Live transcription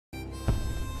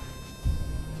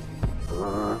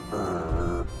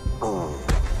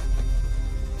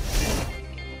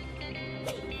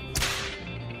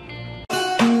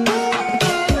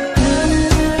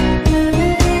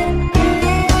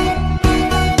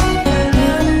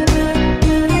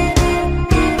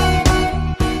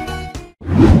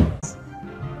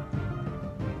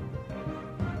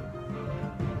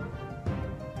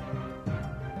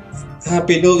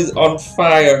Pinu is on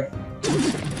fire.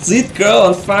 This girl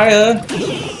on fire.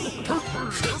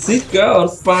 This girl on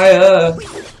fire.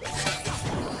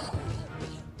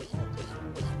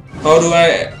 How do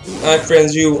I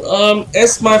friend you?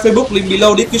 Add my Facebook link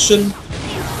below description.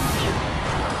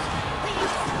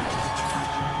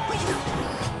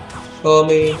 Follow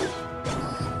me.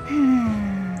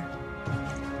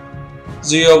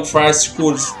 Zero Fry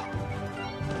Schools.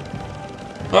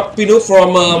 Happy New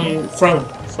from France.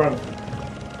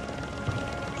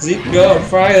 This girl on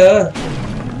fire.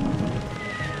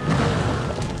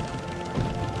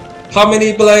 How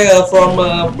many players from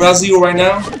Brazil right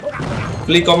now?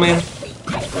 Please comment.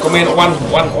 Comment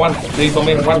one. Please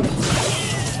comment one.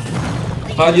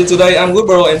 How are you today? I'm good,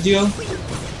 bro. And you?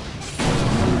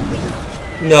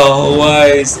 No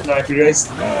way. Nice race.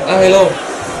 Hello.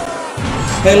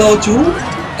 Hello chú.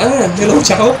 Hello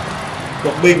cháu.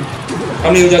 Ngọc Bình.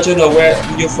 I'm new to your channel. Where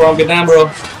you from? Vietnam, bro.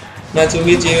 Nice to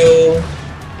meet you.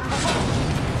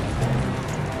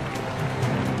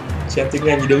 Chém tiếng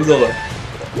Anh gì đúng rồi.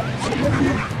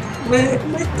 Mấy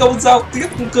câu giao tiếp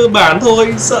cơ bản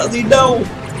thôi, sợ gì đâu.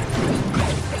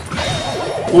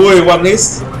 Ui, one hit.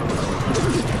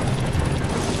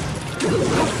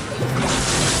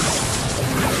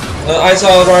 I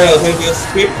saw Royale when you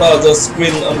skip the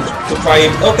screen to try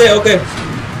him. Okay.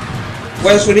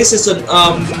 When finish season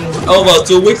over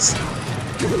 2 weeks.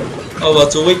 Over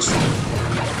 2 weeks.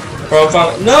 From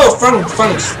France. No,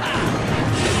 France.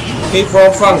 He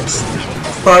from France.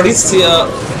 Paris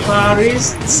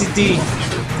City.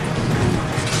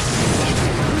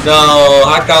 No,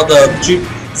 hard counter.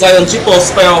 Giant triple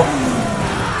spell.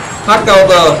 Hard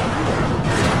counter.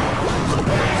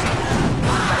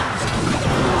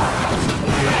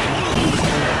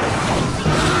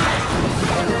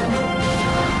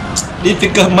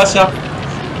 Difficult matchup.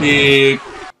 He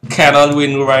cannot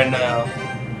win right now.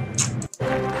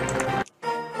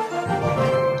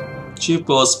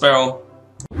 Triple spell.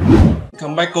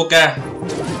 Comeback Coca.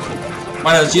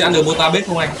 Minus ăn được Mortar bếp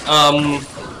không anh?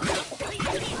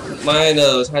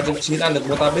 Minus 209 ăn được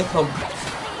Mortar bếp không?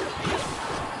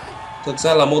 Thực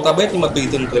ra là Mortar bếp nhưng mà tùy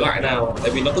từng thể loại nào,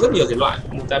 tại vì nó có rất nhiều thể loại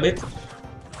Mortar bếp.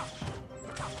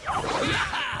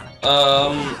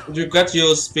 You got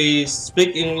your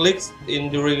speak English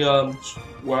in during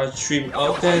while stream.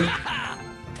 Okay.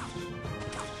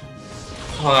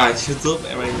 Hỏi YouTube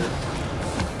em anh.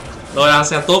 Rồi đang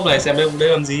xem top này, xem đây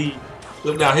làm gì?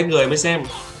 Lúc nào hết người mới xem.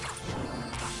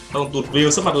 Không tụt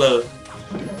view sắp mặt lờ.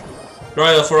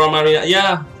 Royale from Maria.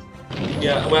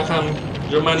 Yeah, welcome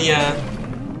Romania.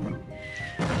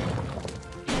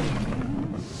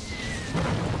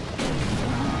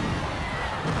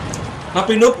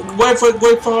 Happy Noob, wait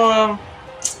for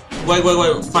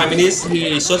 5 minutes. He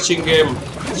is searching game,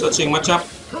 searching matchup.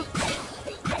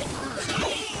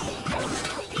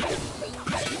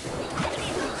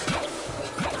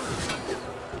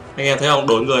 Anh em thấy không,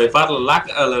 đổi người phát là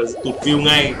lag là tụt view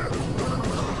ngay.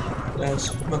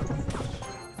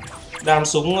 Đam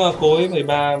súng cối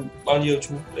 13 bao nhiêu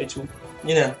chú? Đây chú.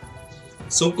 Như nào?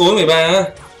 Súng cối 13 á.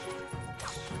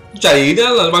 Chả ý nữa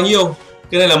là bao nhiêu.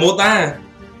 Cái này là Mortar.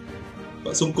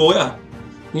 Súng cối à?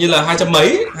 Như là 200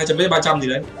 mấy 300 gì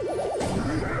đấy.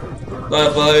 Rồi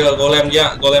với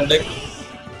golem deck.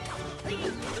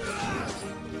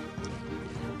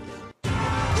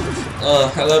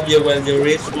 I love you when you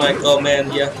read my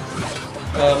comment. Yeah.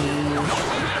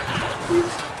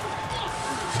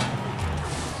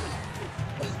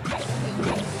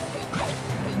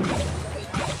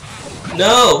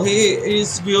 No, he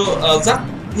is will Zack.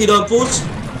 He don't push.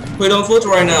 We don't push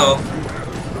right now.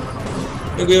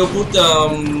 We will put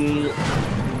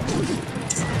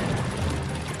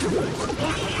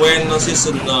when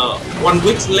season 1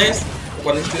 week left.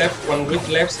 1 week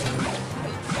left.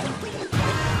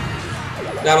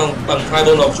 Đang bằng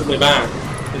fireball đầu chung 13,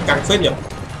 căng phết nhỉ.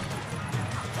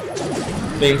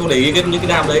 Mình không để ý những cái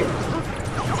đam đấy.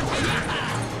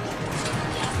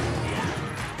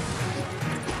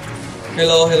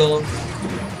 Hello.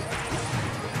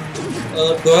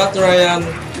 Clash Royale.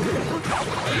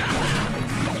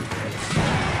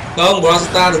 Không, Brawl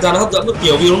Stars thực ra nó hấp dẫn rất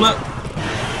nhiều view lắm á.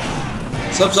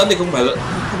 Hấp dẫn thì không phải là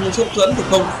không hấp dẫn thì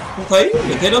không thấy,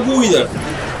 mình thấy nó vui rồi.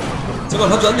 Chứ còn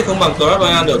hấp dẫn thì không bằng Clash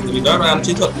Royale được, vì Clash Royale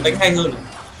chiến thuật đánh hay hơn.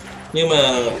 Nhưng mà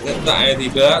hiện tại thì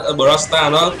Brawl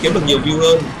Stars nó kiếm được nhiều view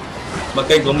hơn. Mà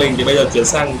kênh của mình thì bây giờ chuyển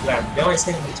sang làm kéo ai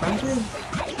xem thì chán thế.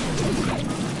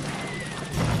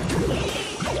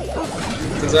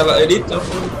 Thực ra là edit nó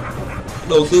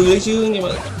đầu tư đấy chứ, nhưng mà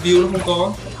view nó không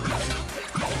có.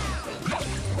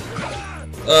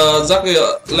 Zack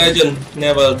Legend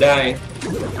never die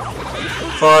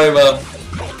forever.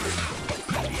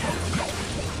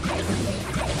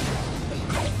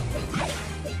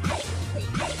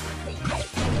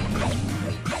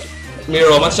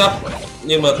 Mirror matchup,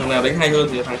 nhưng mà thằng nào đánh hay hơn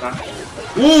thì thằng thắng.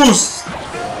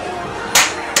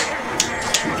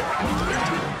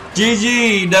 GG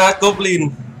Da Goblin.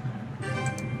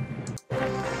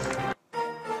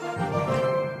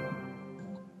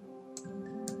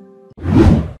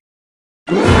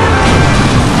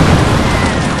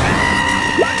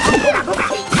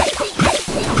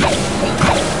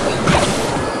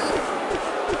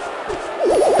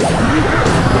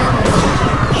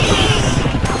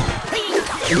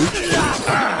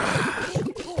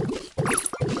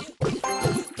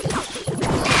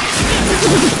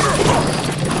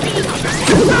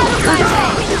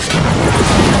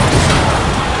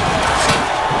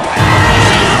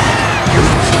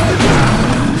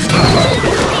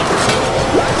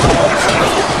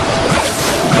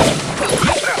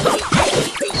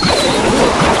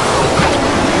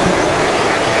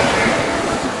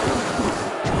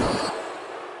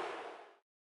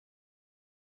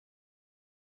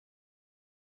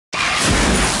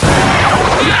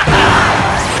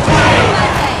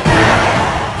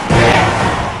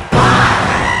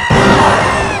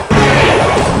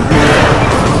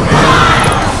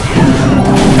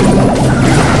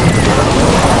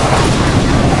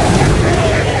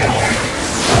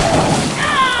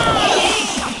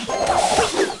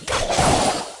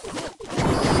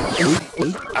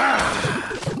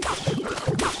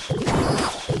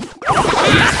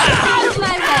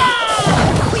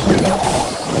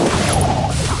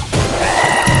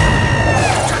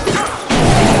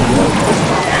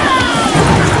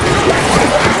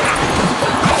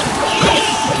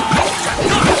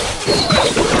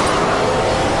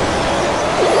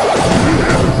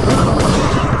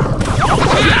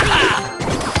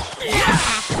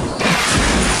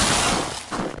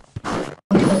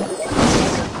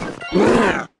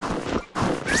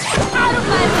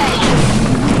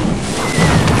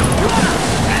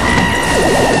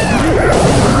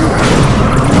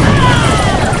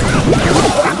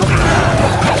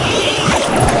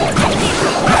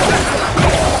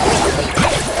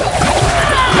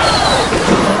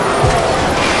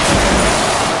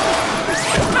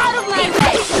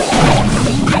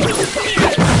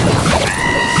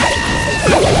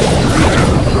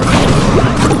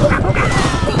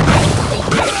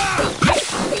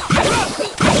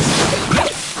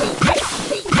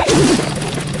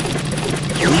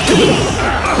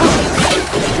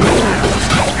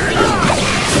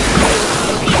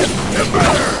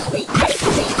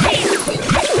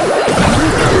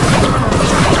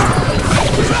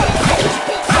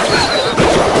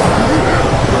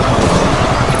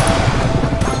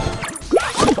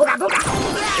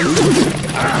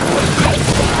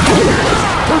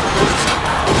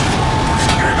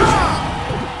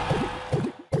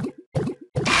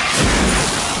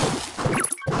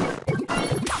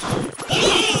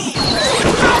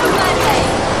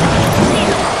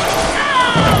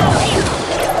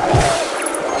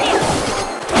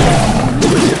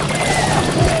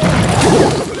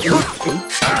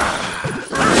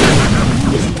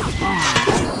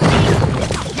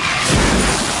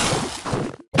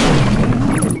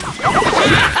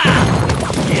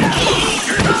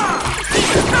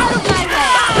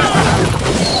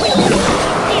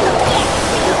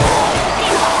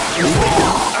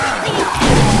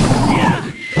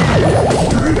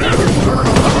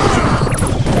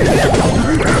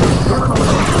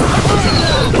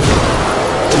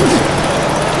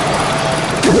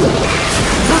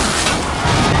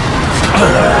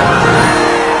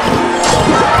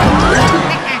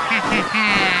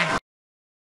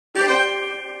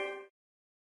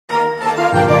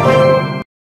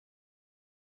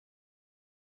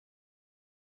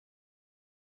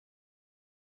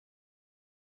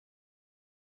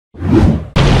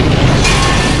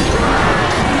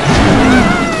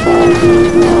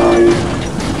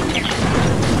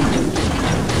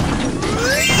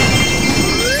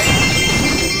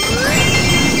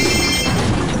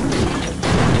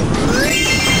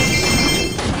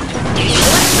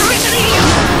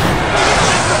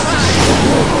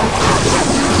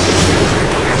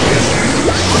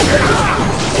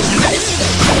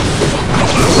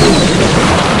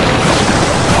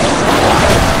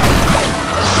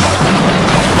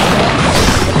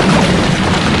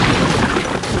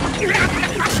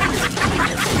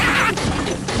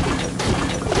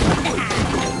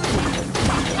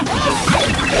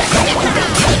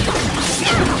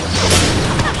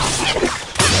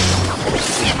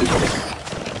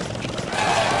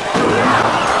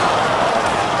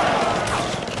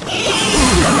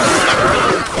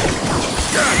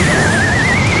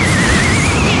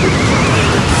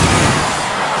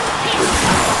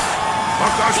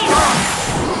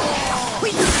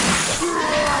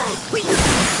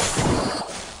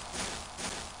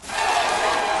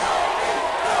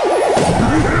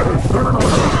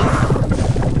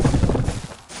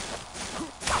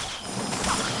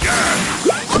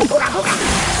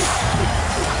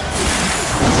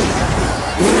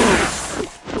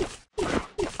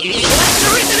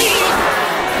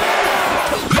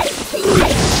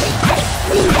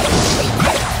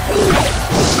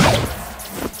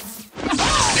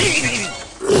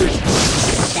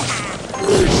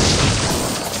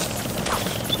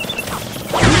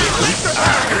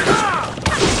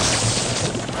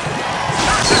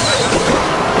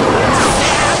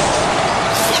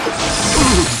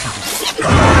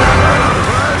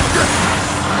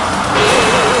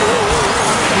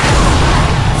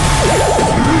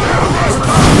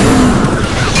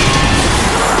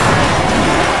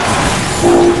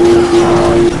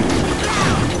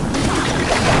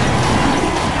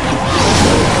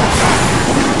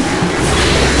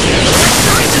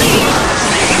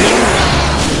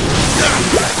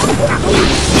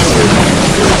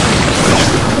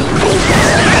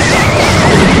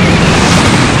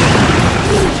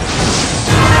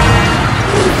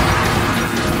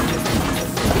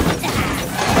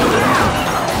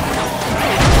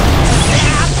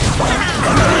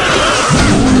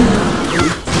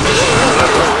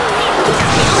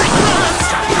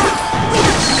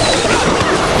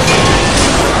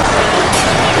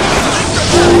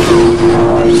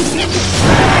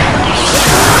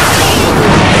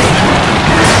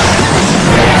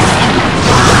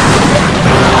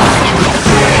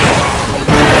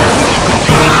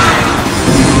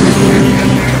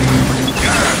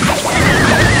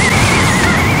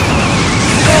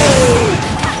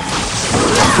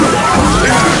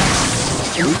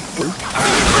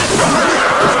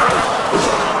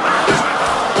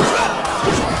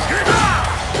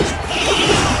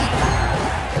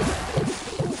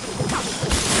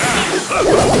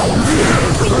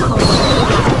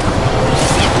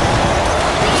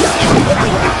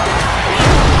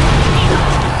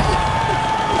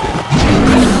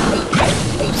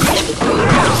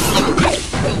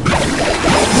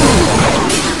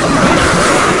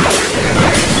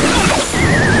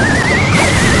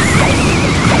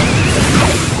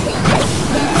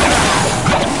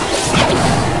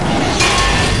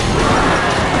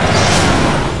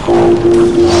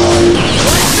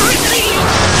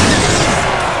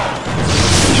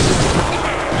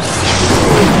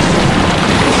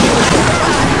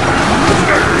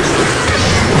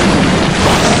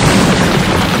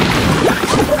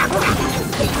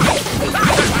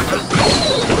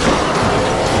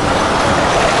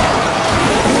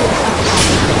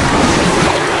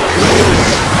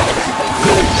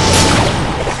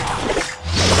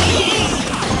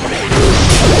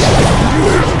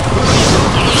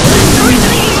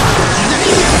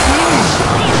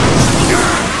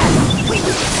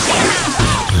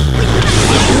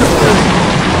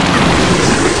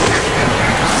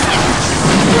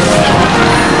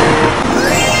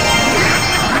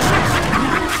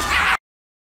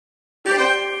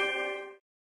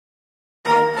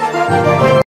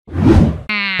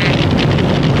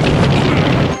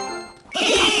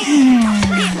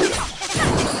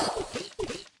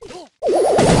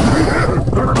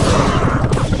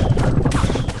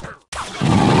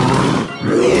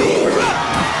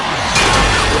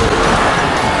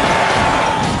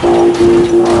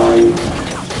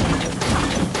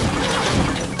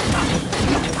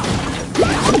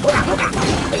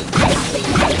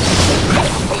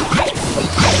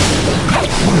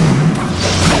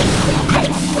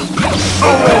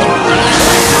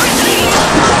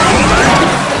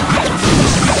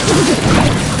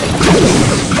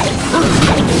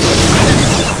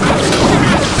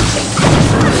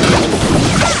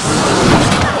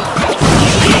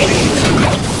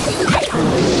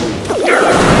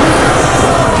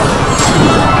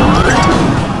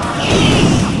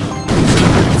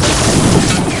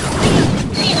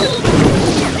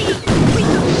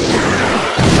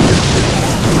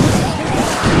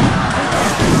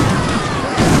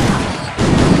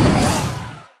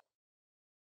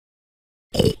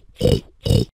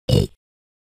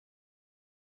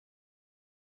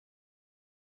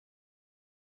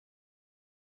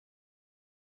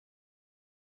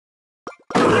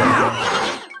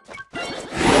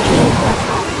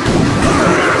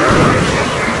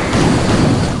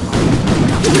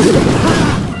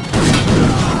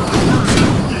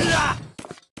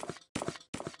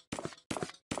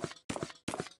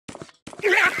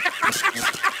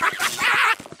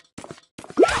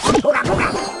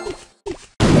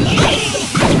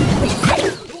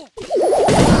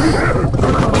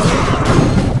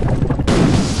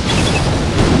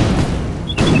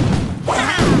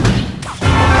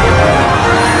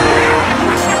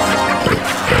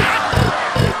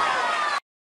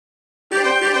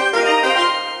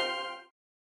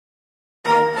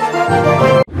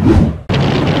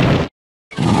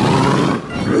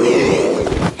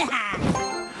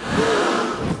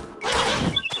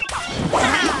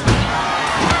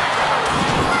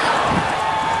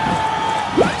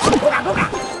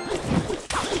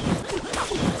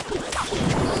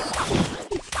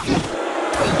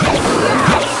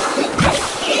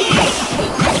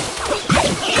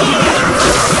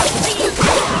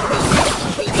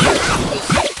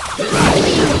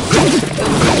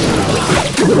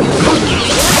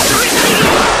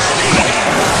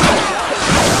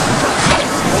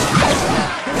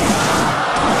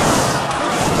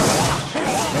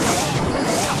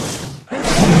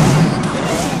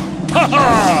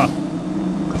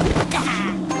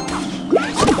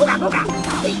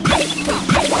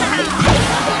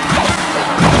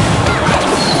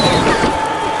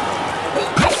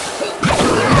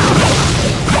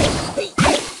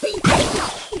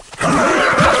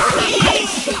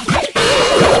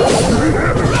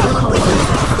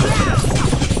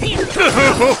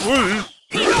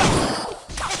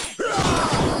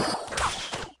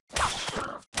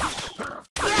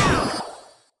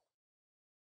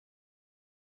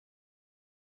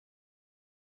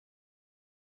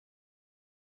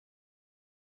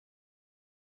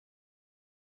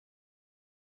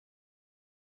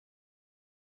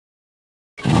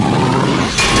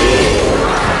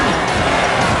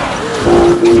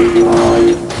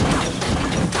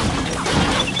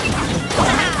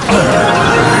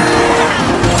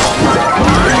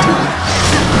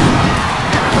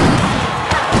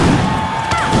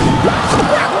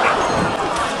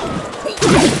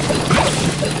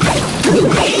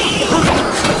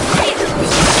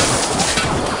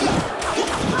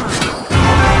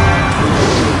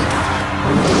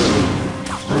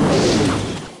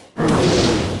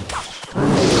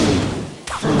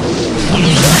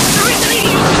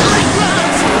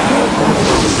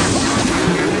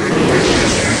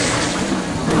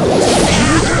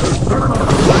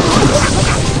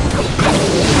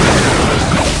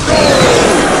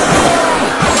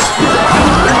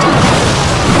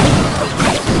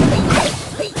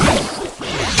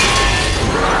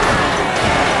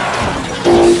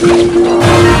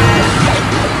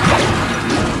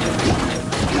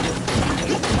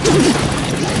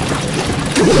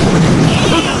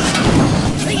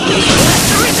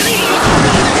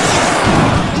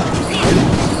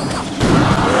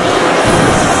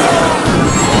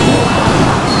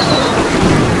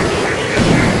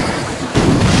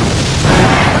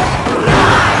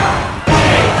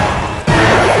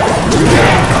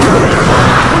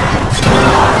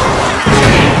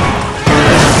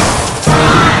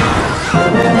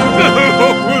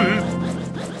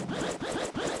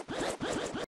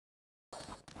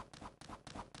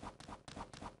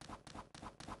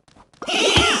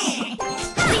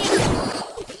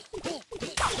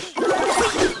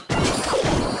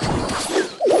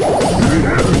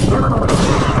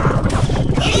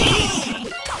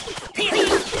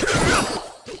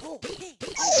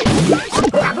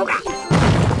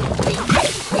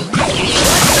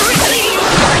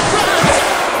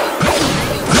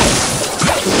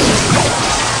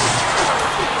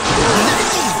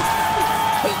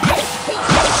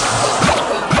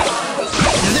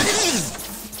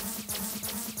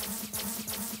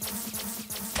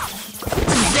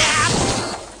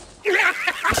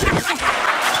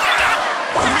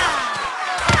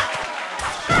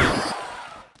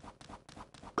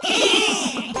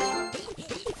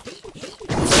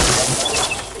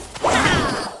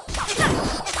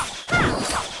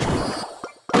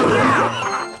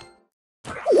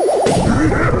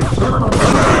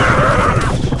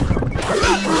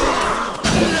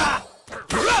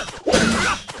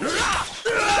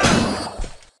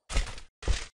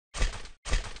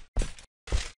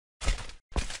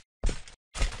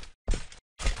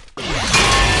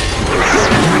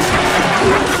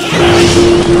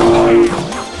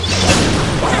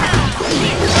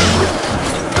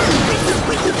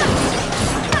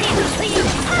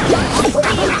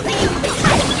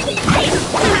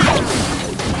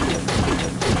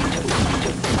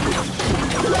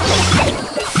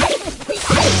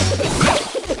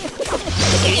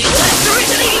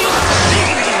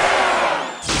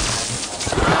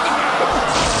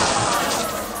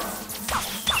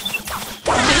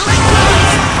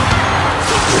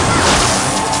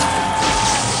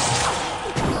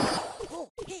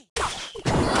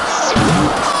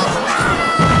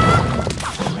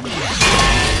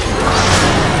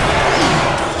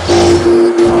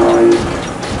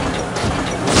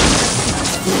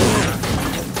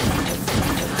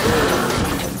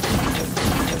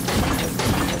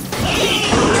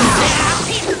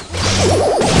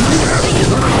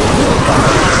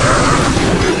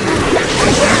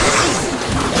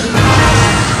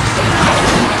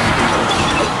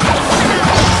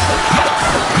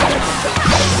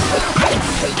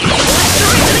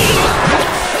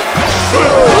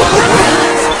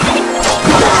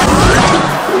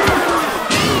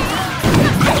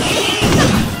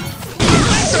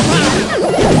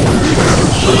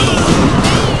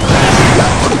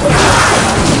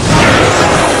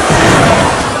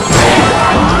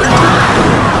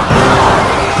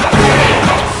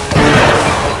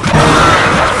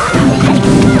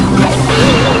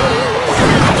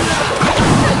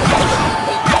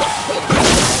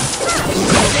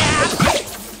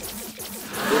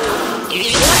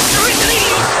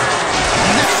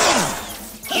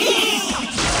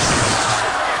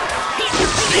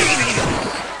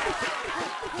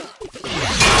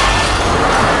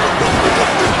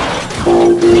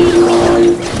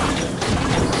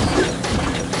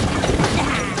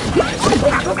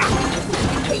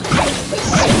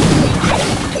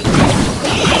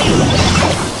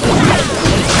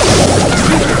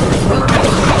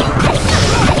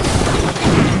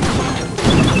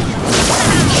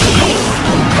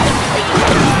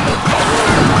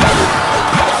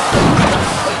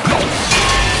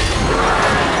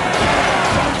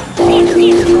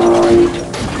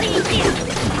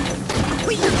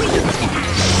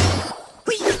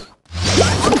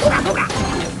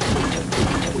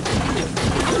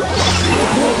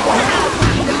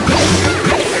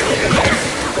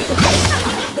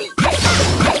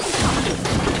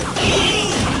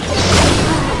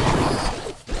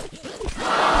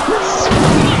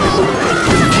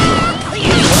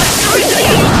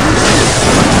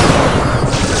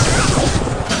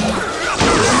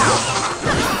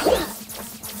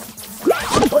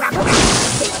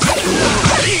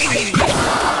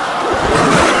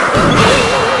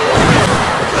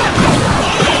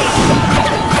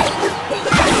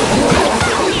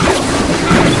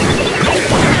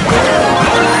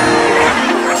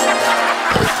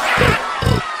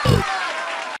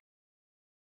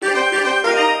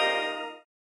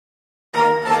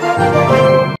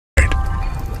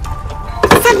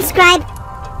 Subscribe.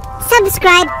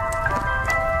 subscribe